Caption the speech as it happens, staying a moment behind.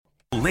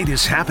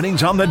latest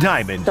happenings on the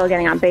diamond. Still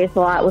getting on base a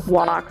lot with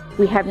walks.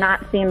 We have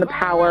not seen the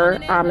power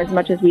as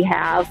much as we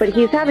have, but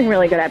he's having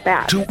really good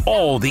at-bats. To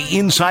all the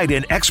insight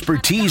and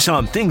expertise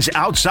on things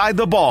outside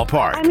the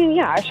ballpark. I mean,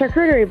 yeah, a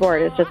charcuterie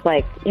board is just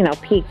like,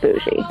 peak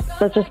bougie.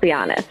 Let's just be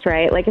honest,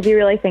 right? Like, if you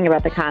really think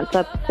about the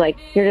concept, it's like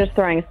you're just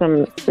throwing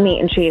some meat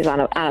and cheese on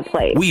a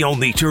plate. We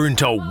only turn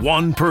to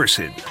one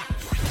person.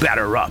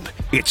 Batter up.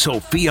 It's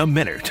Sophia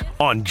Minnaert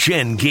on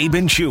Jen, Gabe,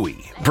 and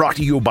Chewy. Brought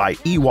to you by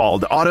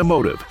Ewald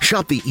Automotive.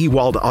 Shop the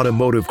Ewald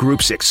Automotive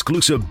Group's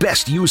exclusive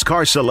best used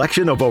car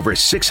selection of over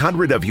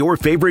 600 of your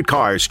favorite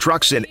cars,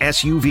 trucks, and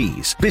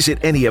SUVs. Visit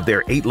any of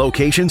their 8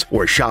 locations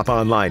or shop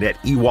online at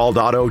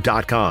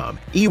ewaldauto.com.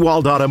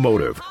 Ewald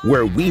Automotive,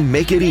 where we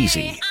make it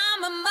easy.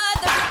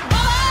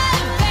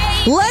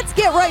 Let's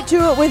get right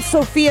to it with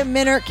Sophia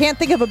Minnaert. Can't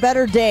think of a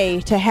better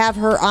day to have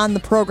her on the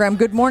program.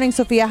 Good morning,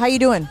 Sophia. How you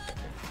doing?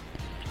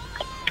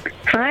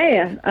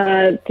 Hi,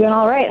 doing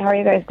all right. How are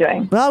you guys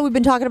doing? Well, we've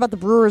been talking about the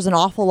Brewers an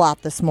awful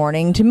lot this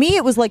morning. To me,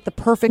 it was like the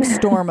perfect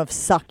storm of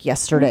suck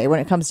yesterday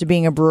when it comes to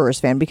being a Brewers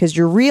fan, because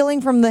you're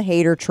reeling from the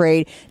Hader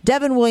trade.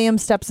 Devin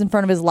Williams steps in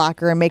front of his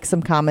locker and makes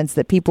some comments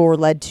that people were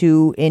led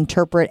to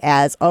interpret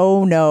as,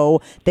 oh no,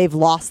 they've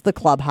lost the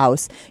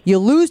clubhouse. You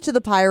lose to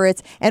the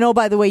Pirates, and oh,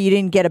 by the way, you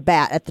didn't get a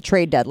bat at the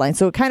trade deadline.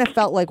 So it kind of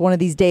felt like one of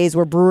these days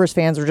where Brewers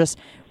fans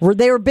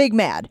were big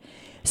mad.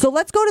 So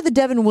let's go to the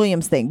Devin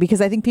Williams thing, because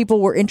I think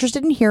people were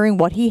interested in hearing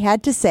what he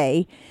had to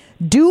say.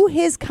 Do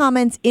his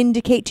comments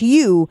indicate to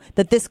you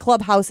that this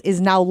clubhouse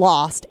is now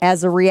lost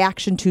as a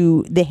reaction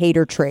to the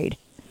Hader trade?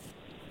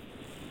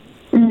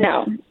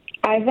 No.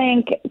 I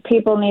think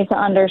people need to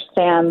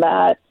understand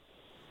that,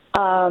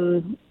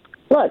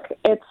 look,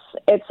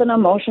 it's an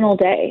emotional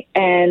day.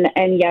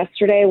 And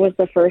yesterday was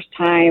the first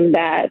time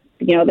that,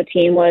 the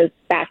team was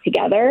back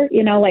together.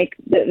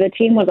 The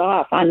team was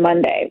off on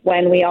Monday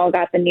when we all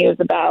got the news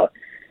about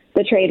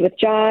the trade with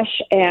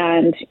Josh,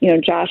 and,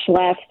 Josh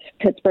left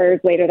Pittsburgh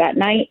later that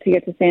night to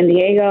get to San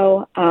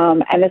Diego.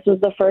 And this was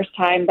the first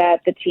time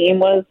that the team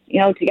was,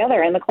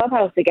 together in the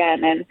clubhouse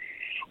again.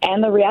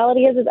 And the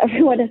reality is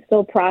everyone is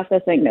still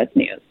processing this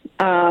news.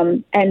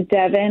 And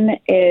Devin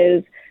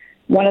is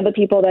one of the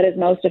people that is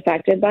most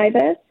affected by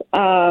this.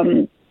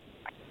 And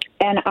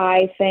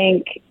I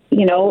think,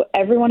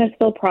 everyone is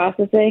still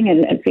processing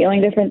and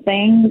feeling different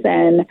things.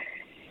 And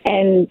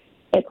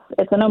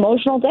it's an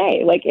emotional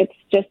day. Like,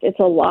 it's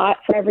a lot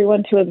for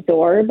everyone to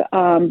absorb,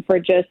 for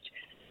just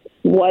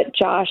what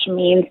Josh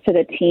means to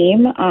the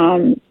team.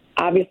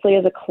 Obviously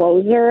as a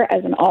closer,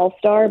 as an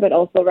all-star, but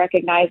also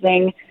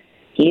recognizing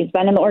he's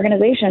been in the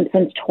organization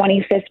since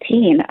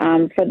 2015.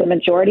 For the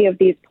majority of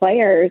these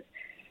players,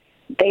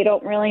 they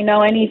don't really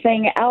know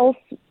anything else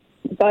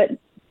but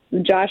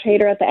Josh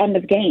Hader at the end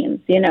of games,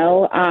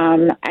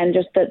 and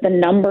just the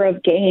number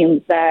of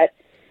games that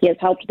he has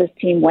helped this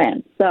team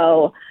win.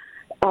 So,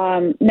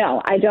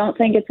 no, I don't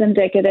think it's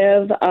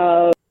indicative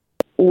of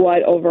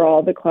what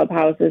overall the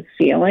clubhouse is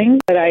feeling,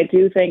 but I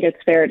do think it's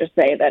fair to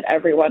say that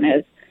everyone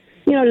is,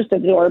 just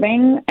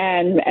absorbing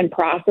and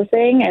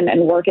processing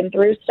and working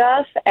through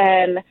stuff.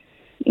 And,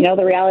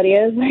 the reality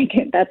is,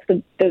 that's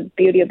the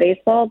beauty of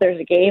baseball.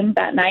 There's a game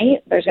that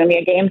night. There's going to be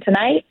a game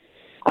tonight.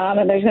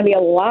 And there's going to be a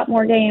lot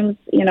more games,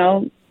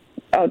 2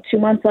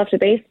 months left of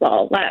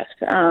baseball left.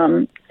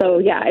 So,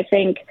 yeah, I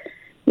think,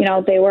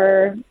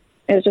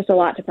 it was just a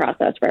lot to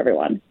process for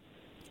everyone.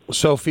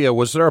 Sophia,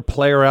 was there a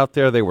player out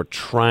there they were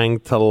trying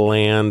to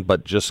land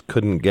but just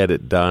couldn't get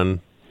it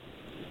done?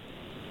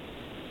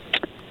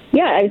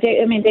 Yeah,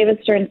 I mean, David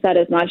Stern said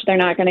as much. They're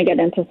not going to get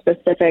into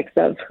specifics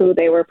of who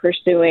they were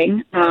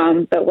pursuing.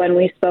 But when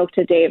we spoke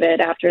to David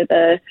after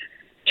the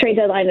trade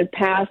deadline had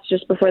passed,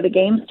 just before the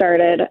game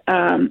started,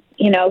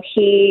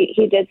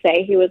 he did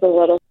say he was a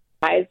little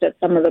surprised at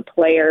some of the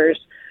players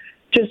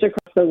just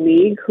across the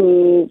league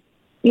who,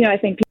 I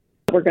think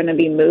people were going to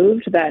be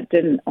moved that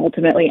didn't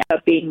ultimately end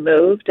up being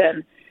moved.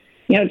 And,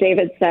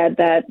 David said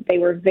that they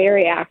were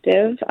very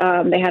active.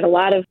 They had a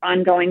lot of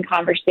ongoing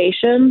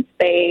conversations.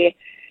 They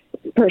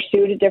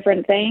pursued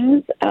different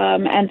things,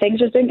 and things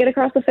just didn't get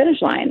across the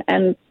finish line.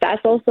 And that's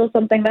also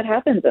something that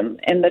happens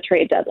in the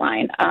trade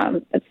deadline.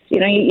 It's, you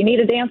need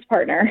a dance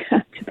partner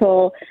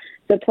to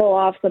pull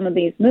off some of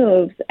these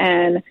moves.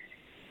 And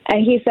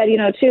he said,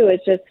 too,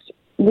 it's just,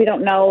 we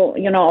don't know,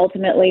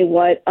 ultimately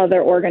what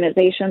other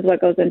organizations, what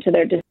goes into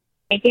their decision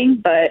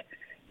making. But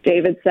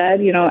David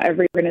said,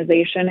 every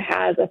organization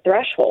has a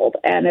threshold.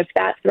 And if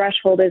that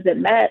threshold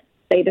isn't met,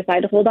 they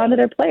decide to hold on to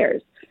their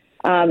players.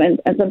 And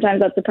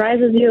sometimes that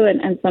surprises you,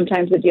 and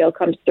sometimes the deal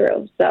comes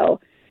through. So,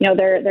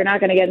 they're not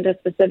going to get into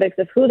specifics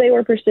of who they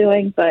were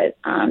pursuing, but,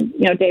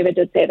 David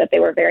did say that they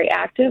were very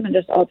active and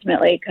just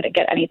ultimately couldn't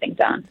get anything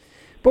done.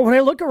 But when I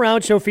look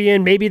around, Sophia,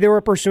 and maybe they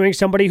were pursuing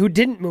somebody who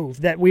didn't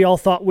move, that we all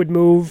thought would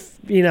move,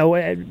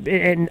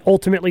 and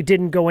ultimately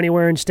didn't go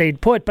anywhere and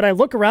stayed put. But I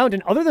look around,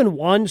 and other than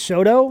Juan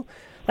Soto,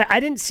 I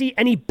didn't see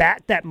any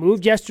bat that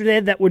moved yesterday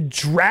that would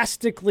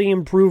drastically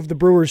improve the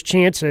Brewers'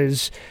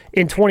 chances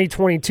in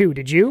 2022.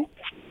 Did you?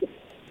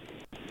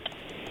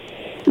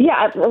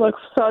 Yeah, look,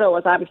 Soto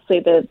was obviously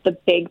the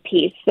big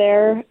piece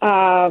there.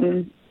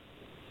 And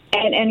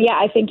yeah,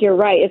 I think you're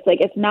right. It's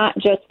like it's not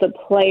just the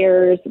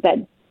players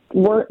that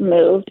weren't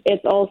moved.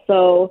 It's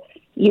also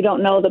you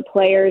don't know the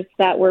players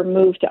that were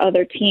moved to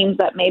other teams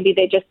that maybe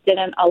they just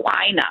didn't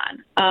align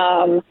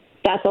on.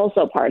 That's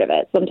also part of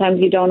it.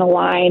 Sometimes you don't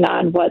align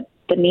on what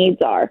the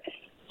needs are.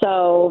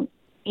 So,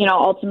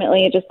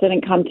 ultimately it just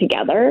didn't come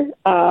together.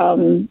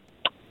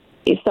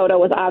 Soto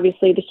was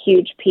obviously the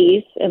huge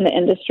piece in the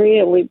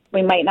industry.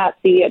 We might not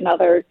see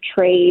another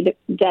trade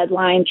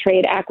deadline,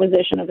 trade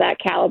acquisition of that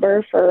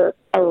caliber for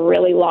a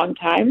really long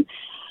time.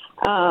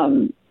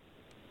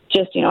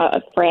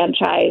 A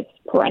franchise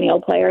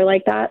perennial player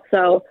like that.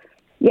 So,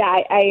 yeah,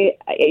 I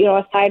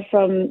aside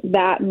from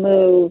that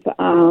move,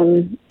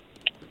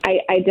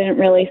 I didn't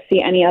really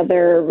see any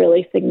other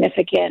really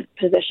significant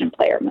position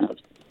player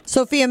moves.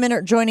 Sophia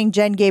Minnaert joining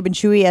Jen, Gabe, and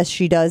Chewy as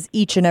she does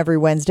each and every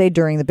Wednesday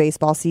during the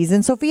baseball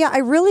season. Sophia, I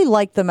really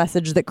like the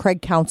message that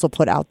Craig Counsell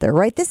put out there,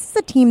 right? This is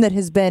a team that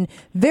has been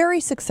very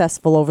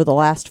successful over the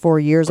last 4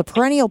 years, a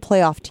perennial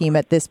playoff team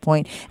at this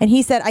point. And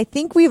he said, I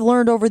think we've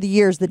learned over the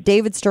years that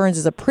David Stearns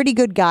is a pretty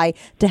good guy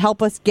to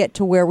help us get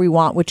to where we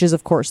want, which is,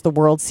 of course, the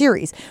World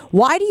Series.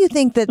 Why do you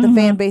think that the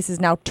fan base is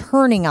now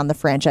turning on the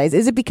franchise?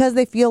 Is it because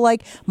they feel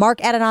like Mark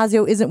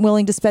Atanasio isn't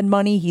willing to spend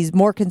money? He's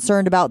more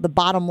concerned about the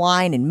bottom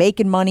line and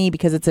making money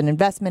because it's an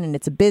investment and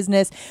it's a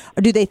business?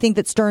 Or do they think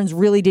that Stearns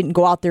really didn't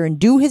go out there and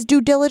do his due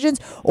diligence?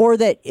 Or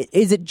that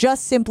is it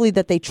just simply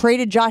that they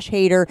traded Josh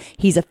Hader?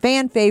 He's a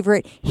fan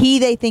favorite.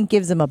 They think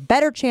gives them a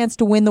better chance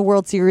to win the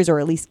World Series or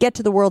at least get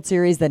to the World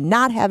Series than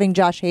not having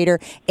Josh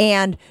Hader.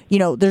 And,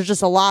 there's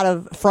just a lot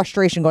of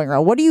frustration going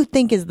around. What do you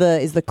think is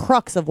the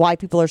crux of why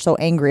people are so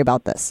angry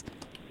about this?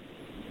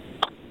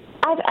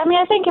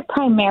 I think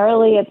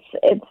primarily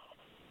it's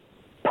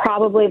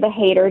probably the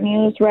Hader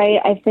news, right?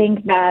 I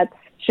think that's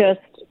just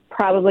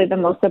probably the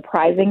most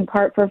surprising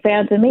part for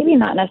fans, and maybe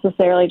not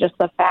necessarily just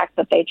the fact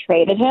that they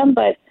traded him,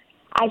 but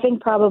I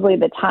think probably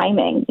the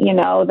timing,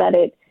 that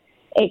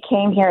it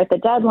came here at the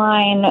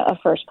deadline, a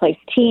first place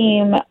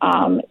team,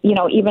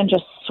 even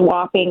just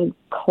swapping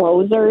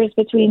closers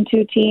between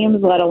two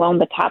teams, let alone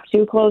the top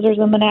two closers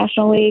in the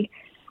National League.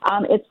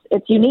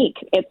 It's unique.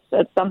 It's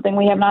something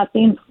we have not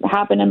seen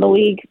happen in the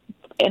league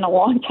in a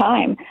long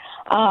time.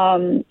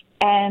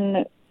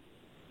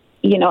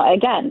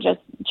 Again, just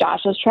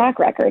Josh's track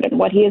record and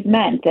what he has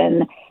meant.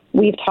 And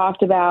we've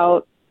talked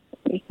about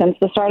since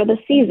the start of the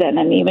season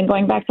and even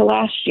going back to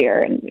last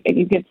year. And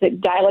you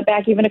could dial it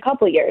back even a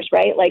couple of years,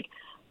 right? Like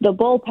the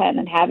bullpen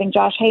and having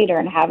Josh Hader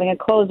and having a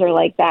closer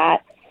like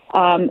that,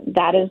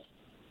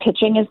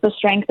 pitching is the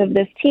strength of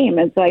this team.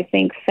 And so I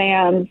think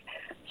fans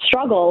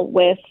struggle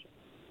with,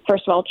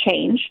 first of all,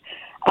 change.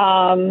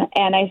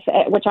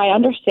 Which I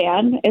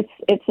understand.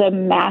 It's a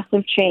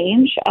massive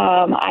change.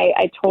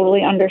 I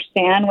totally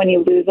understand when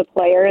you lose a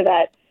player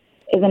that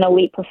is an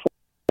elite performer,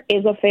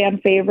 is a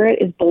fan favorite,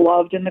 is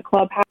beloved in the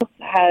clubhouse,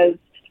 has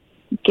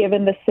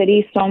given the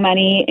city so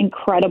many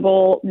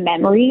incredible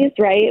memories,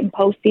 right, and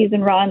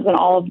postseason runs and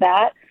all of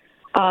that.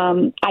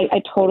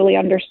 I totally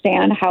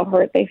understand how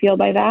hurt they feel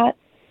by that.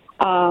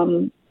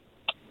 And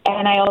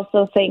I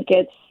also think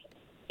it's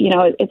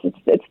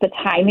the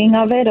timing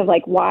of it, of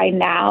like, why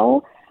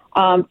now?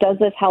 Does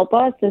this help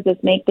us? Does this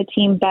make the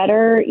team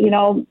better?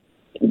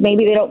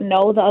 Maybe they don't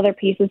know the other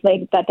pieces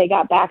that they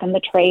got back in the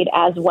trade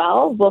as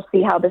well. We'll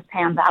see how this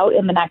pans out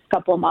in the next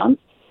couple of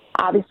months.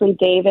 Obviously,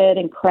 David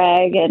and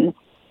Craig and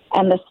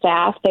the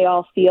staff, they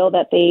all feel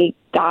that they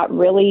got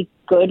really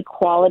good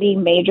quality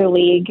major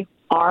league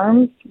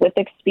arms with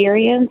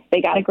experience.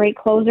 They got a great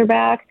closer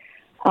back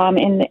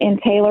in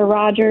Taylor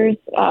Rogers,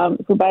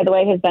 who, by the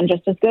way, has been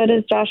just as good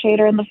as Josh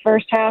Hader in the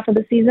first half of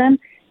the season.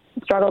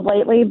 Struggled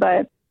lately,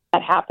 but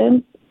that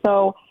happens.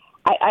 So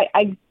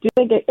I do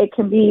think it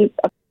can be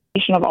a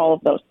combination of all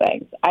of those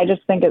things. I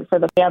just think for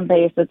the fan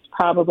base, it's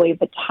probably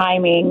the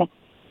timing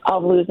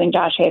of losing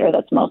Josh Hader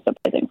that's most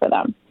surprising for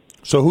them.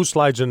 So who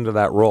slides into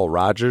that role?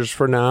 Rogers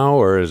for now,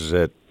 or is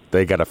it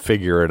they got to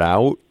figure it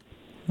out?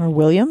 Or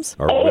Williams?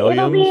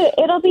 It'll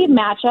be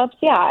matchups.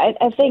 Yeah,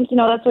 I think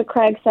that's what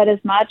Craig said as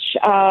much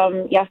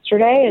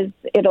yesterday. Is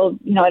it'll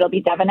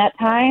be Devin at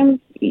times.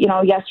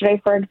 Yesterday,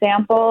 for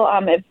example,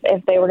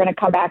 if they were going to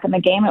come back in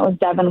the game, it was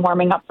Devin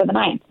warming up for the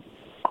ninth.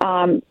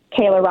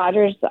 Taylor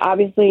Rogers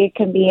obviously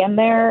can be in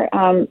there.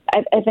 I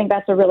think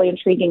that's a really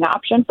intriguing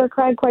option for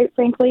Craig, quite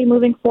frankly,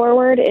 moving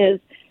forward. Is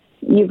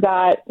you've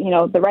got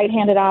the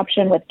right-handed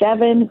option with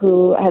Devin,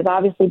 who has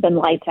obviously been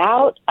lights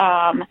out.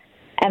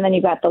 And then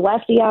you've got the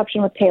lefty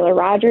option with Taylor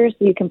Rogers,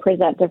 so you can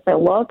present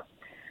different looks.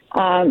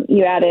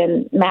 You add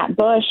in Matt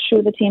Bush,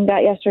 who the team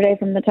got yesterday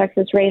from the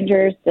Texas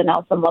Rangers,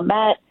 Dinelson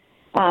Lamet,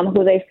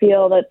 who they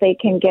feel that they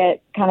can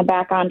get kind of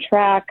back on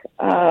track.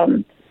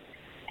 And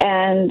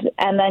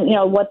then,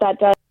 what that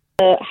does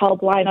to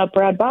help line up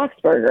Brad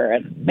Boxberger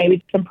and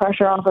maybe some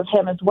pressure off of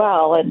him as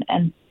well,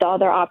 and the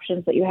other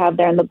options that you have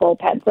there in the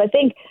bullpen. So I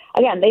think,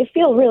 again, they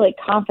feel really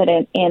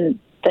confident in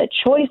the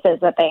choices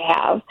that they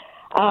have.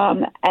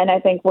 And I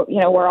think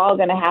we're all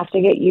going to have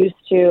to get used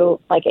to,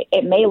 like,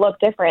 it may look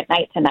different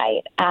night to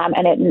night,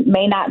 and it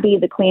may not be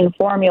the clean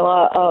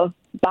formula of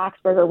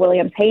Boxberger,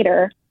 Williams,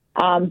 Hader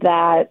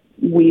that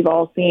we've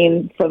all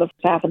seen for the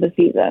first half of the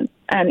season,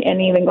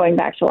 and even going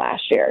back to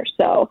last year.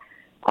 So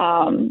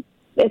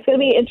it's going to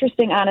be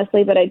interesting,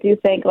 honestly. But I do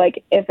think,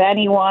 like, if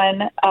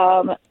anyone,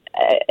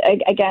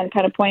 again,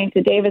 kind of pointing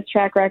to David's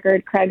track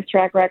record, Craig's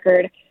track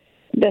record,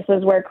 this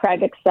is where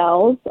Craig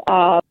excels,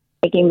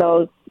 making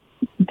those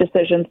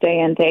decisions day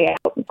in, day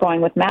out,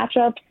 going with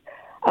matchups,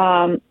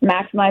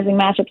 maximizing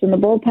matchups in the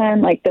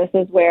bullpen. Like, this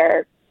is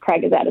where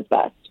Craig is at his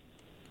best.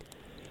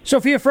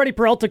 Sophia, Freddie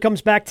Peralta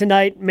comes back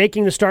tonight,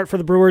 making the start for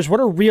the Brewers. What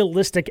are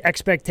realistic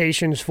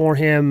expectations for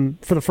him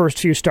for the first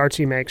few starts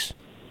he makes?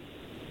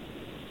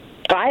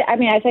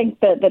 I think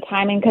that the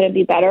timing couldn't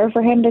be better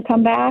for him to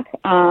come back.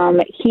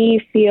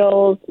 He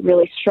feels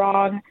really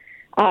strong.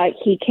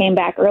 He came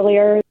back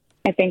earlier.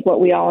 I think what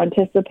we all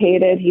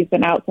anticipated. He's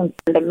been out since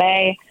the end of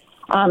May.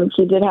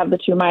 He did have the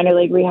 2 minor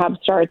league rehab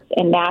starts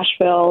in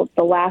Nashville.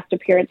 The last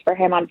appearance for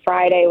him on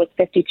Friday was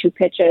 52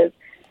 pitches.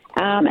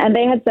 And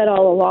they had said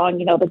all along,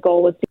 the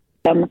goal was to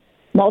get him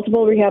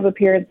multiple rehab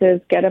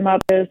appearances, get him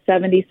up to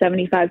 70,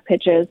 75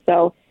 pitches.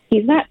 So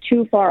he's not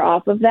too far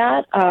off of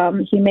that.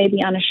 He may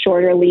be on a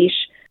shorter leash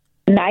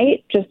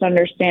tonight, just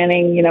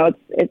understanding,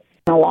 it's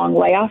a long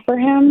layoff for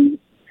him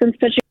since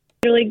pitching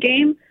a major league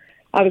game.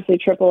 Obviously,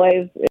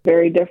 AAA is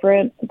very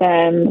different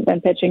than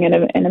pitching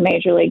in a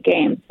major league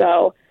game.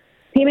 So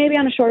he may be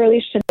on a shorter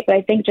leash tonight, but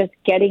I think just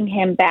getting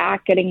him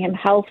back, getting him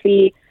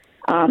healthy,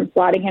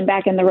 slotting him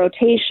back in the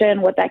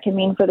rotation, what that can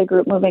mean for the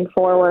group moving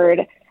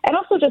forward. And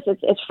also just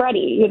it's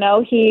Freddie,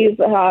 he's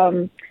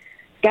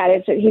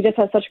he just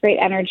has such great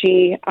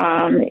energy.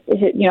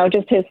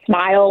 Just his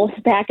smile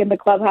back in the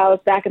clubhouse,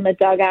 back in the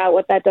dugout,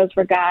 what that does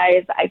for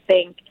guys. I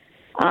think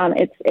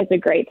it's a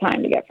great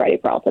time to get Freddie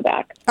Peralta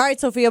back. All right,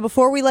 Sophia,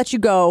 before we let you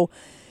go,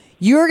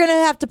 you're going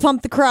to have to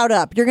pump the crowd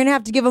up. You're going to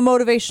have to give a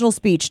motivational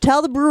speech.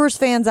 Tell the Brewers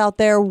fans out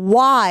there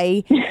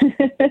why,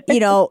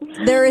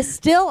 there is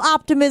still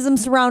optimism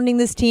surrounding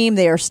this team.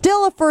 They are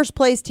still a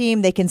first-place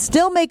team. They can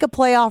still make a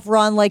playoff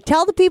run. Like,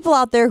 tell the people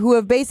out there who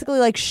have basically,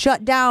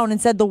 shut down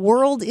and said the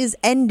world is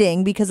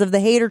ending because of the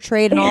Hader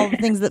trade and all the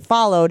things that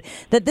followed,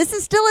 that this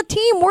is still a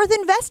team worth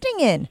investing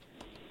in.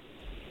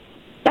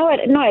 No,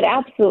 it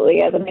absolutely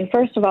is. I mean,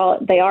 first of all,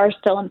 they are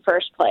still in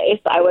first place.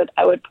 I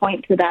would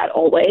point to that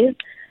always.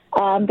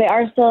 They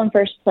are still in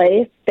first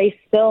place. They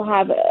still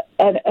have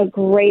a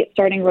great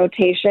starting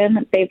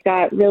rotation. They've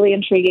got really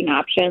intriguing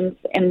options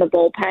in the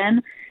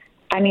bullpen.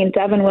 I mean,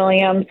 Devin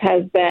Williams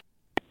has been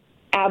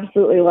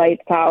absolutely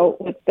lights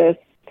out with this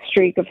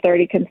streak of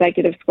 30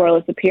 consecutive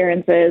scoreless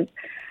appearances.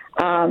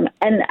 And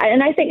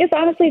I think it's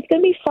going to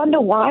be fun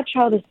to watch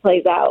how this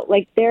plays out.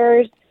 Like,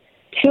 there's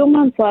 2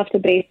 months left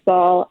of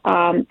baseball.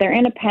 They're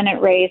in a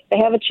pennant race. They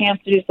have a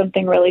chance to do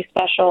something really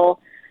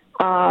special.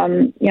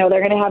 They're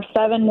going to have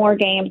 7 more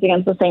games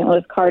against the St.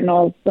 Louis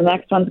Cardinals. The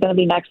next one's going to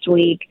be next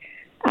week.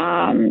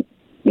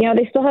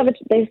 They still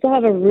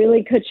have a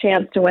really good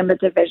chance to win the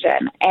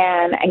division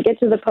and get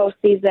to the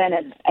postseason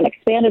and an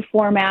expanded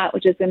format,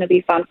 which is going to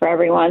be fun for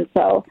everyone.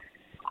 So,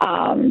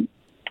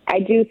 I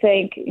do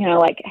think,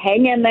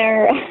 hang in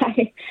there.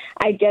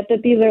 I get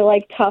that these are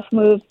tough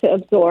moves to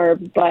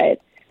absorb, but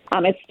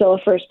it's still a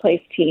first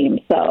place team.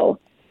 So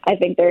I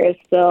think there is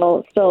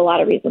still a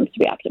lot of reasons to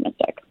be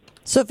optimistic.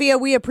 Sophia,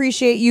 we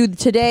appreciate you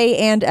today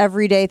and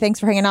every day. Thanks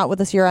for hanging out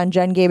with us here on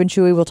Jen, Gabe, and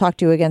Chewy. We'll talk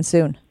to you again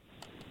soon.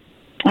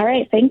 All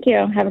right. Thank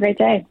you. Have a great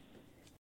day.